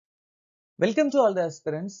Welcome to all the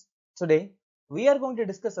aspirants. Today we are going to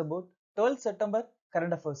discuss about 12th September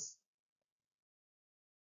current affairs.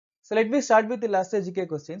 So let me start with the last GK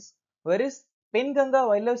questions. Where is Penganga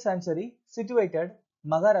Wildlife Sanctuary situated?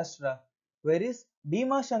 Maharashtra. Where is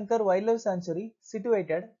Bhima Shankar Wildlife Sanctuary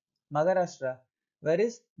situated? Maharashtra. Where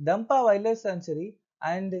is Dampa Wildlife Sanctuary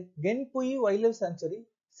and Genpui Wildlife Sanctuary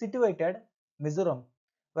situated? Mizoram.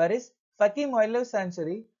 Where is Fakim Wildlife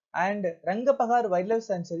Sanctuary and Rangapahar Wildlife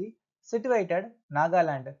Sanctuary situated?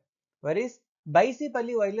 Nagaland. Where is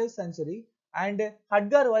Baisipalli Wildlife Sanctuary and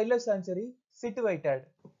Hadgar Wildlife Sanctuary situated?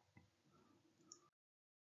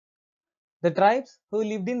 The tribes who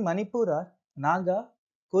lived in Manipur are Naga,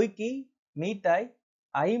 Kuiki, Meetai,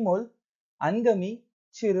 Aimol, Angami,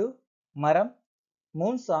 Chiru, Maram,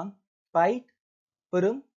 Monsang, Pait,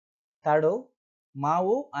 Purum, Thado,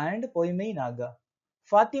 Mao and Poimei Naga.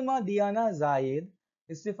 Fatima Diana Zayed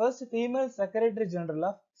is the first female Secretary General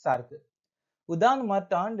of SARC. Udan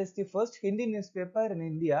Martand is the first Hindi newspaper in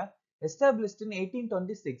India established in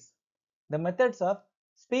 1826. The methods of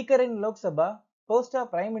Speaker in Lok Sabha, post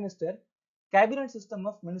of Prime Minister, Cabinet system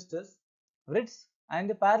of ministers, writs and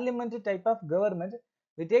the parliamentary type of government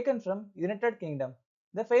were taken from United Kingdom.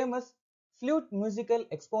 The famous flute musical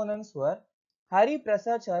exponents were Hari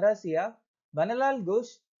Prasad Chaurasia, Banalal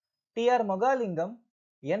Ghosh, T.R. Mogalingam,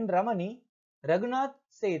 N. Ramani, Raghunath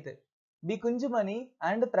Seth, B. Kunjumani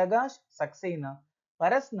and Prakash Saxena.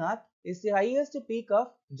 Parasnath is the highest peak of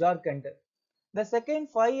Jharkhand. The second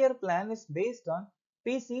 5-year plan is based on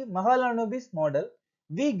PC Mahalanobis model.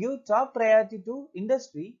 We give top priority to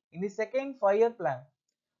industry in the second 5-year plan.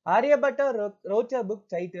 Aryabhatta wrote a book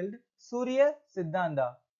titled Surya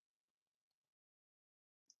Siddhanta.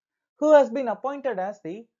 Who has been appointed as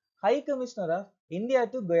the High Commissioner of India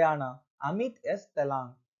to Guyana? Amit S.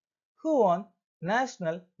 Talang. Who won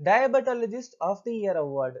National Diabetologist of the Year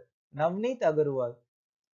award? Navneet Agarwal.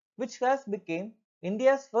 Which has become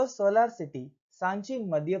India's first solar city? Sanchi in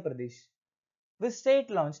Madhya Pradesh. Which state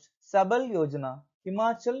launched Sabal Yojana?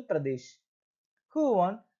 Himachal Pradesh. Who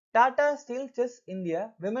won Tata Steel Chess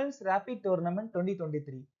India Women's Rapid Tournament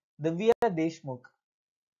 2023? Divya Deshmukh.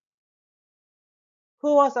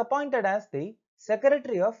 Who was appointed as the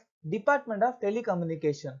Secretary of Department of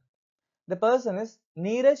Telecommunication? The person is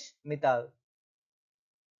Neeraj Mittal.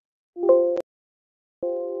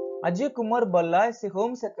 Ajay Kumar Balla is the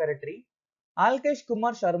Home Secretary. Alkesh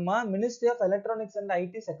Kumar Sharma, Ministry of Electronics and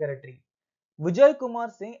IT Secretary. Vijay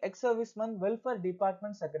Kumar Singh, Ex-Serviceman Welfare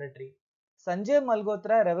Department Secretary. Sanjay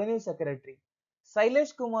Malhotra, Revenue Secretary.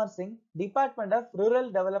 Sailesh Kumar Singh, Department of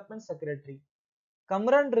Rural Development Secretary.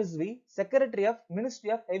 Kamran Rizvi, Secretary of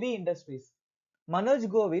Ministry of Heavy Industries. Manoj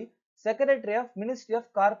Govil, Secretary of Ministry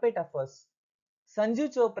of Corporate Affairs.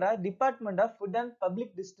 Sanju Chopra, Department of Food and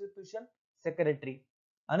Public Distribution Secretary.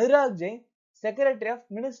 Anurag Jain, Secretary of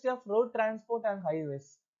Ministry of Road Transport and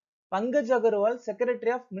Highways. Pankaj Agarwal,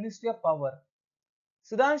 Secretary of Ministry of Power.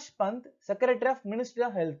 Sudhansh Pant, Secretary of Ministry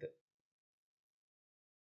of Health.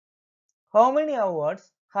 How many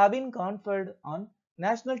awards have been conferred on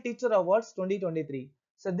National Teacher Awards 2023?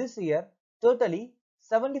 So this year, totally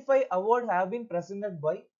 75 awards have been presented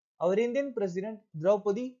by our Indian President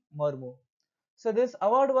Draupadi Murmu. So this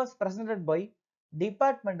award was presented by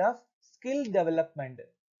Department of Skill Development.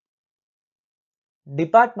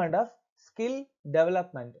 Department of Skill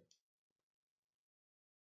Development.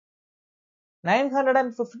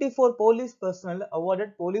 954 police personnel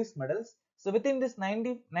awarded police medals. So within this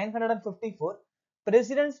 954,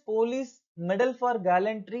 President's Police Medal for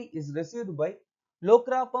Gallantry is received by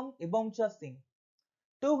Lokrapam Ibomcha Singh.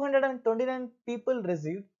 229 people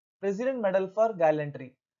received President Medal for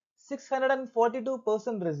Gallantry. 642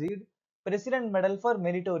 persons received President Medal for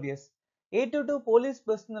Meritorious. 82 police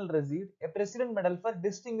personnel received a President Medal for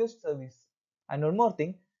Distinguished Service. And one more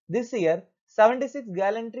thing, this year 76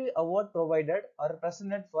 Gallantry Award provided or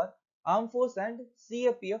presented for Armed Force and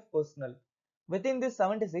CAPF personnel. Within this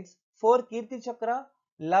 76, 4 Kirti Chakra,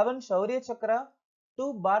 11 Shaurya Chakra,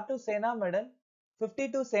 2 Batu Sena Medal,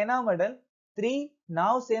 52 Sena Medal, 3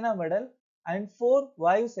 Nav Sena Medal and 4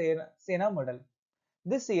 Vayu Sena Medal.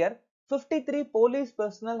 This year, 53 police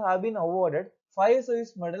personnel have been awarded Fire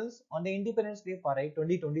Service Medals on the Independence Day Parade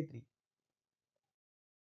 2023.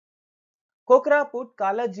 Kokraput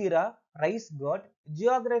Kalajira rice got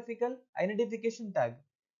geographical identification tag.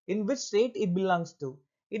 In which state it belongs to?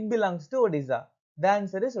 It belongs to Odisha. The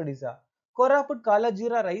answer is Odisha. Koraput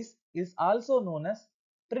Kalajira rice is also known as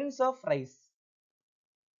Prince of Rice.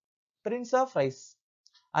 Prince of Rice.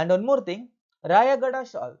 And one more thing, Rayagada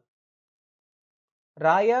shawl.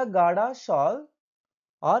 Rayagada shawl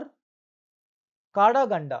or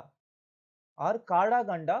Kadaganda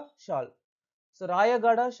shawl. So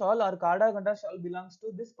Rayagada shawl or Kadaganda shawl belongs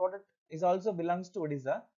to this product is also belongs to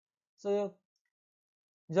Odisha. So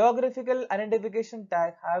geographical identification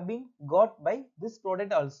tag have been got by this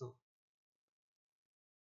product also.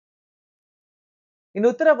 In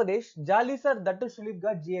Uttar Pradesh, Jalisar Dattu Shilip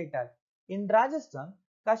got GI tag. In Rajasthan,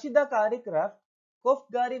 Kashida Kari craft,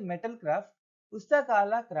 Kofgari metal craft,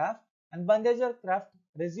 Ustakala craft and Bandejar craft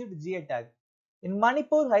received GI tag. In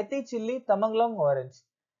Manipur, Haiti chili, Tamanglang orange.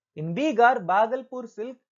 In Bihar, Bhagalpur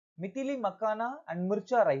silk, Mithili makana and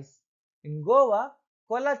Murcha rice. In Goa,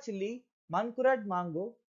 Kola chili, Mankurad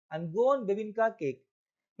mango and Goan bebinka cake.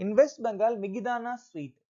 In West Bengal, Migidana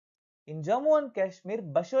sweet. In Jammu and Kashmir,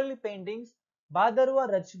 Basholi paintings, Badarwa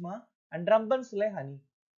Rajma and Ramban Sulai honey.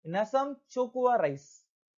 In Assam, Chokua rice.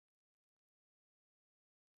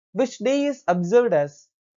 Which day is observed as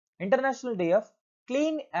International Day of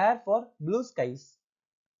Clean Air for Blue Skies?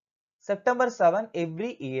 September 7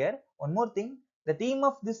 every year. One more thing, the theme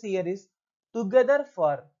of this year is Together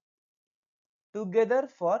for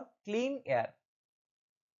Clean Air.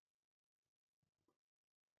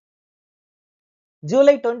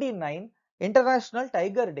 July 29 International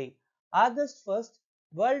Tiger Day. August 1st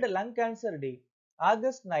World Lung Cancer Day.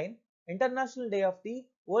 August 9 International Day of the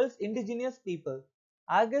World's Indigenous People.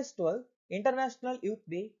 August 12 International Youth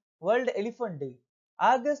Day. World Elephant Day.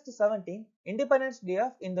 August 17 Independence Day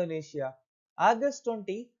of Indonesia. August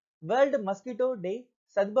 20 World Mosquito Day.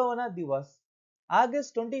 Sadbhavana Divas.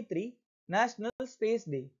 August 23 National Space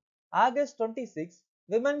Day. August 26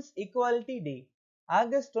 Women's Equality Day.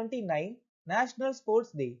 August 29 National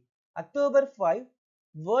Sports Day. October 5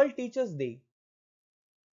 World Teachers Day.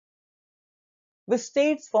 With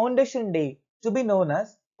State's Foundation Day to be known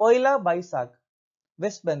as Poila Baisakh,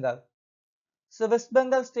 West Bengal. So West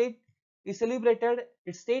Bengal state is celebrated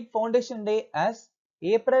its State Foundation Day as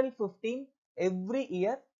April 15 every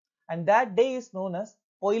year, and that day is known as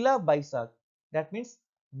Poila Baisakh. That means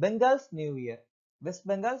Bengal's New Year. West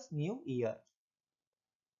Bengal's New Year.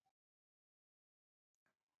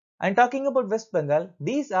 And talking about West Bengal,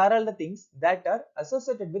 these are all the things that are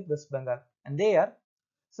associated with West Bengal, and they are.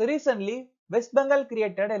 So recently, West Bengal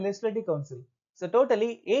created a legislative council. So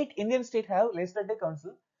totally 8 Indian states have legislative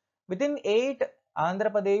council. Within 8,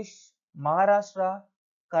 Andhra Pradesh, Maharashtra,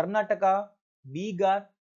 Karnataka, Bihar,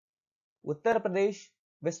 Uttar Pradesh,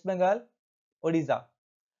 West Bengal, Odisha.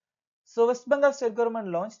 So West Bengal state government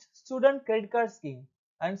launched student credit card scheme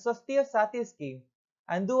and Swasthya Sathi scheme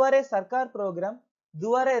and Duare Sarkar program,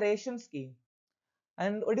 Duare Ration scheme.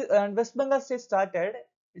 And West Bengal state started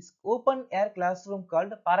its open air classroom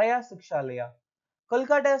called Paraya Shikshalaya.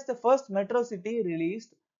 Kolkata is the first metro city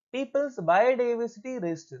released People's Biodiversity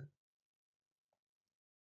Register.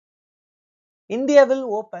 India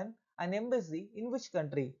will open an embassy in which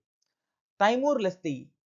country? Timor-Leste.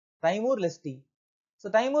 Timor-Leste. So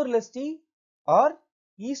Timor-Leste or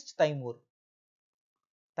East Timor.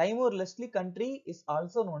 Timor-Leste country is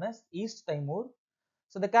also known as East Timor.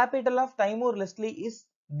 So the capital of Timor-Leste is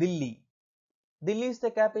Delhi. Delhi is the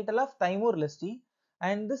capital of Timor-Leste,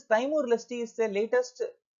 and this Timor-Leste is the latest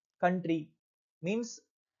country. Means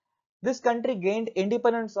this country gained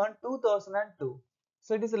independence on 2002.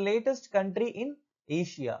 So it is the latest country in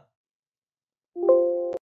Asia.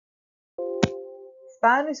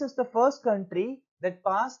 Spanish is the first country that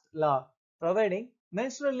passed law providing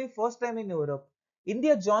menstrual leave first time in Europe.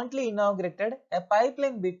 India jointly inaugurated a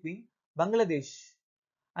pipeline between Bangladesh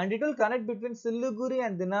and it will connect between Siliguri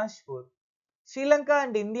and Dinajpur. Sri Lanka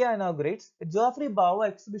and India inaugurates a Geoffrey Bawa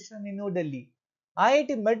exhibition in New Delhi.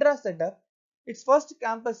 IIT Madras set up its first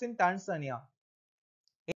campus in Tanzania.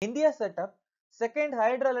 India set up second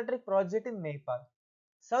hydroelectric project in Nepal.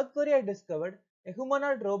 South Korea discovered a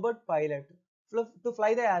humanoid robot pilot to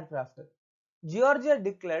fly the aircraft. Georgia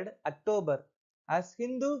declared October as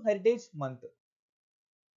Hindu Heritage Month.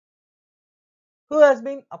 Who has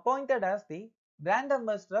been appointed as the brand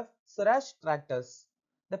ambassador of Swaraj Tractors?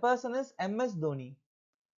 The person is MS Dhoni.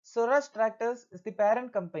 Swaraj Tractors is the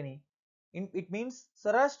parent company. It means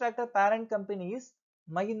Swaraj Tractor parent company is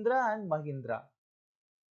Mahindra and Mahindra.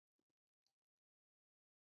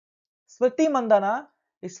 Smriti Mandana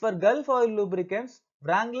is for Gulf Oil Lubricants,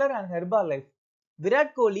 Wrangler and Herbalife.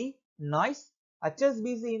 Virat Kohli, Noise,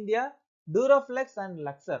 HSBC India, Duraflex and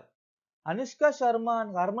Luxor. Anushka Sharma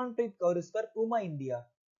and Harmanpreet Kaur is for Puma India.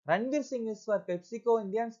 Ranveer Singh is for PepsiCo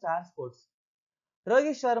India and Star Sports.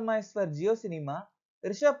 Rohit Sharma is for Jio Cinema.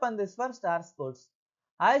 Rishabh Pant is for Star Sports.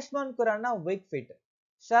 Ayushmann Khurrana Wakefit.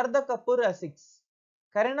 Sharda Kapoor Asics.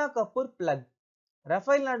 Kareena Kapoor Plug.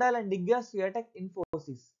 Rafael Nadal and Iga Swiatek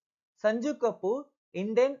Infosys. Sanju Kapoor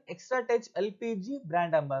Indian Extra Tech LPG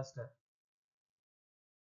brand ambassador.